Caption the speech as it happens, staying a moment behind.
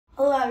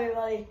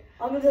everybody?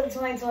 Welcome to the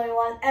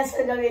 2021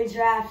 SOW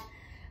Draft.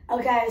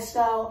 Okay,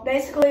 so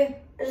basically,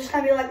 it's just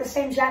going to be like the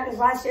same draft as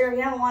last year. If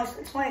you haven't watched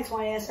the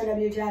 2020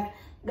 SOW Draft,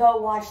 go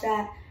watch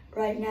that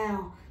right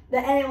now.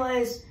 But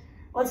anyways,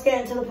 let's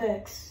get into the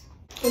picks.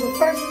 For the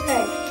first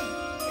pick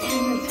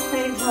in the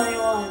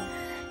 2021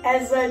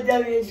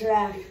 SOW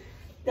Draft,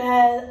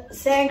 the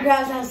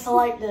Sandcrafts have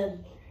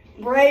selected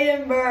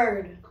Braden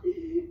Bird.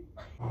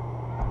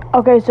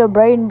 Okay, so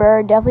Braden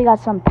Bird definitely got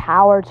some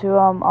power to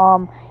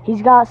him.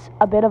 He's got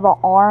a bit of an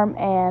arm,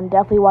 and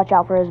definitely watch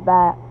out for his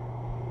bat.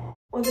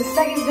 With the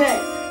second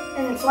pick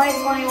in the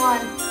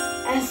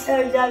 2021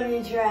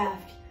 SOW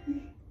Draft,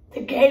 the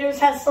Gators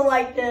have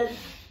selected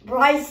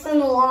Bryson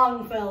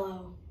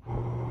Longfellow.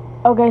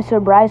 Okay,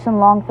 so Bryson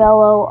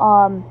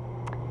Longfellow,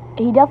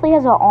 he definitely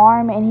has an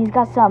arm, and he's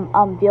got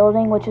some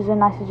fielding, which is a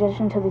nice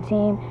addition to the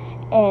team,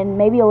 and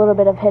maybe a little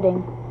bit of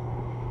hitting.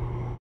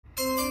 With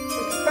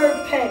the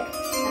third pick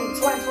in the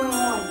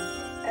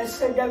 2021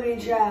 SOW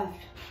Draft,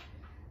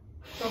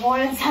 the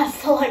Hornets have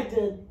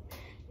selected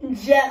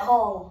Jet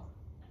Hall.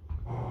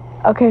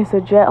 Okay, so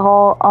Jet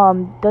Hall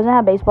doesn't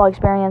have baseball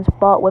experience,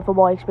 but with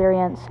football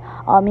experience.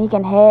 He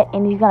can hit,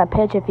 and he's going to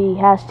pitch if he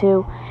has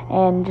to,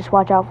 and just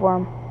watch out for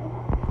him.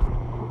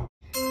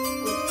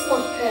 With the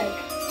fourth pick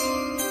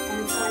in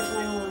the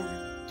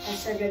 2021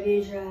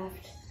 SOW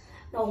Draft,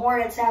 the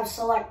Hornets have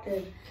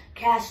selected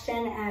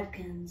Caston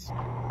Atkins.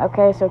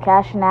 Okay, so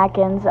Caston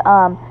Atkins,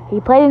 he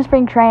played in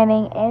spring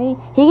training, and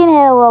he can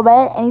hit a little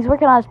bit, and he's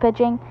working on his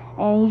pitching,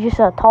 and he's just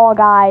a tall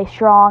guy,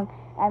 strong.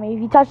 I mean, if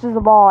he touches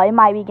the ball, it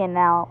might be getting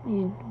out.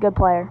 He's a good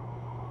player.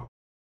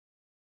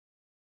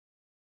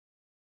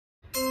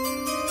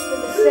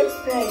 With the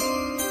sixth pick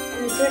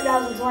in the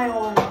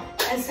 2021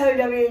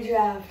 SOW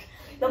Draft,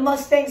 the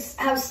Mustangs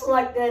have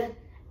selected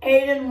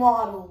Aiden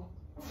Waddle.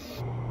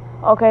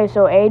 Okay,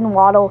 so Aiden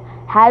Waddle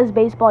has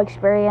baseball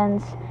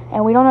experience,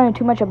 and we don't know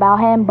too much about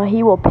him, but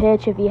he will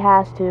pitch if he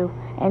has to,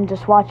 and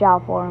just watch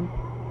out for him.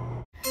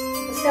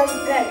 The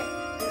seventh pick in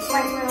the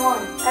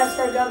 2021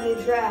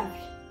 SOW Draft,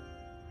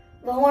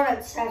 the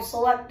Hornets have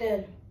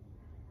selected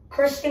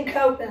Christian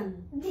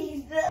Copen.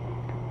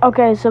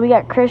 Okay, so we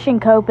got Christian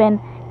Copen.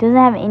 Doesn't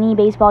have any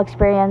baseball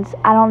experience.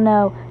 I don't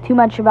know too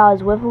much about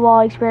his wiffle ball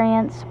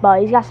experience,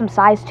 but he's got some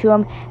size to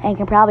him and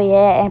can probably hit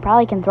and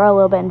probably can throw a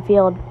little bit in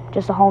field.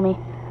 Just a homie.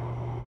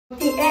 With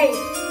the eighth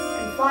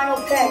and final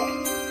pick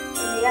in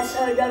the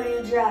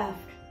SOW Draft,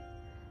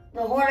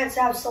 the Hornets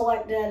have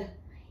selected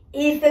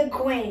Ethan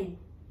Queen.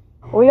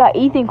 We got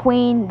Ethan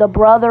Queen, the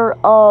brother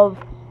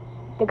of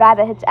the guy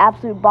that hits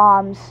absolute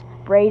bombs,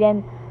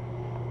 Braden.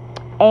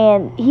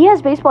 And he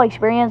has baseball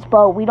experience,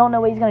 but we don't know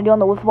what he's going to do on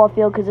the wiffle ball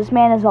field because this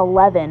man is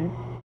 11.